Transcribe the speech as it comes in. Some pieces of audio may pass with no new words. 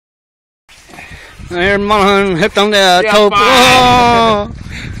Here, man, hooked on the tope. Oh!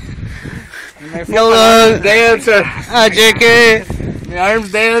 Dead, sir. Ah, JK. My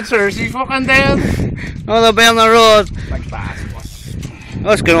arm's dead, sir. She's fucking dead. Oh, they'll be on the road. Like that.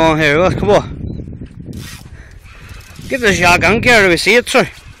 What's going on here? Come on. Get the shotgun gear, do we see it, sir?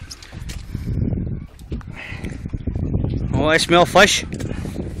 Oh, I smell fish.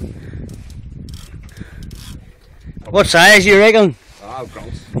 What size you reckon? Oh,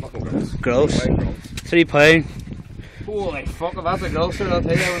 gross. Fucking gross. Gross. Gross. 3 pound. Holy fuck, if that's a grocer, I'll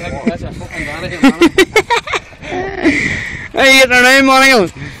tell you, that's a fucking vanity, man. How you getting around, Monica?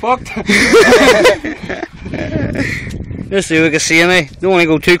 Fucked. Let's see if we can see any. Don't want to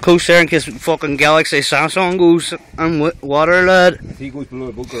go too close there in case fucking Galaxy Samsung goes in water, lad. If he goes below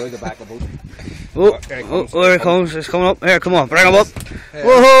the boat, go around the back of the boat. Oh, there it comes. It's coming up. Here, come on, bring him up.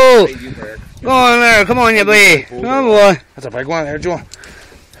 Whoa! Go on there, come on, you boy. Oh boy. That's a big one there, John.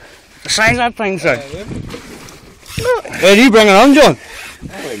 The size of that thing, sir. Where do you bring it on, John?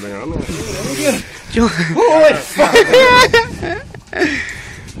 I bring it on. John. Holy fuck!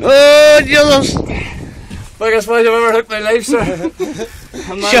 Oh, Jesus. Biggest fish I've ever hooked in my life, sir.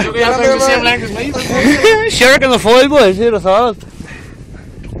 I'm not joking, that thing's the same length as me. Shark in the foil, boys. Who'd have thought?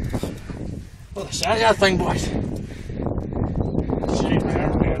 What the size of that thing, boys? Shit, my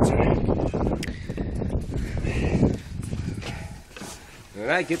arm's dead, sir. When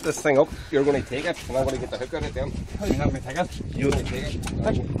I get this thing up, you're going to take it, and I'm going to get the hook on it then. How do you have me take it? You're going to take it.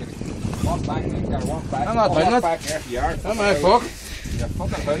 Walk back, you gotta walk back. I'm not doing it. Back here, you are. Am I fuck? You're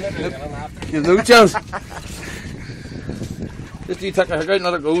fucking doing it, and I'm after you. You've no chance. Just you take the hook out and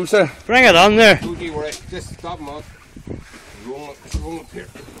let it go, sir. Bring it on there. Don't you worry, just stop him off. Roll up here.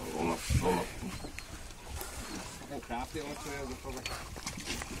 Roll up. And crafty on it,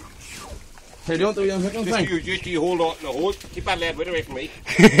 hey, don't do your hooking thing. Just you hold on, no, hold. Keep that lead weight away from me.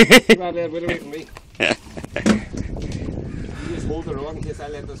 Keep that lead weight away from me. You just hold the rod in case I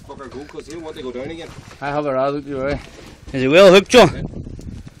let this fucker go, because he don't want to go down again. I have a rod, don't you worry. Is he well hooked, John?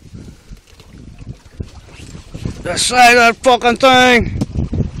 The side of that fucking thing.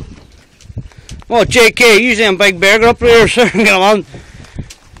 Oh, JK, use them big burger up there, sir. Get him on.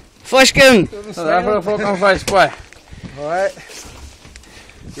 Fishkin. That's for a fucking fish, boy. Alright.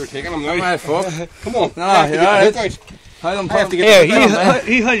 You're taking him now. My fuck. Come on. Nah, you're alright. I have to get here,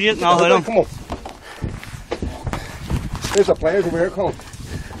 he has it now. Hold on. Come on. There's a player over here, come.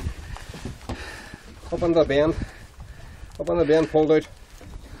 Up on the bend. Up on the bend, pulled out.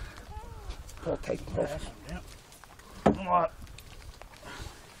 Oh, tight. Come on.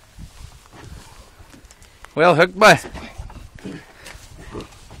 Well hooked, boy.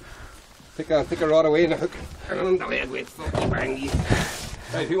 Take a rod away and a hook. Hang on the leg, wait, fucking bang you.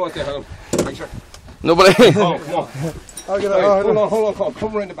 Right, who wants to hook him? Picture. Nobody. Oh, come on. I'll get it. Right, hold on,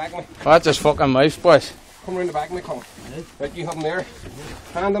 come around the back of me. Oh, that's just fucking mouse, boys. Come around the back of me, come. Right, you have him there.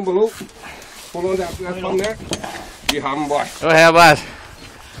 Hand him below. Hold on to that thumb there. You have him, boy. Go ahead, boys.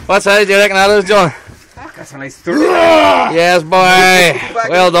 What size do you reckon that is, John? That's a nice story. Yes, boy.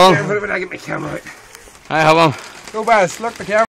 Well done. I get my camera out. I have him. Go, boys. Look the camera.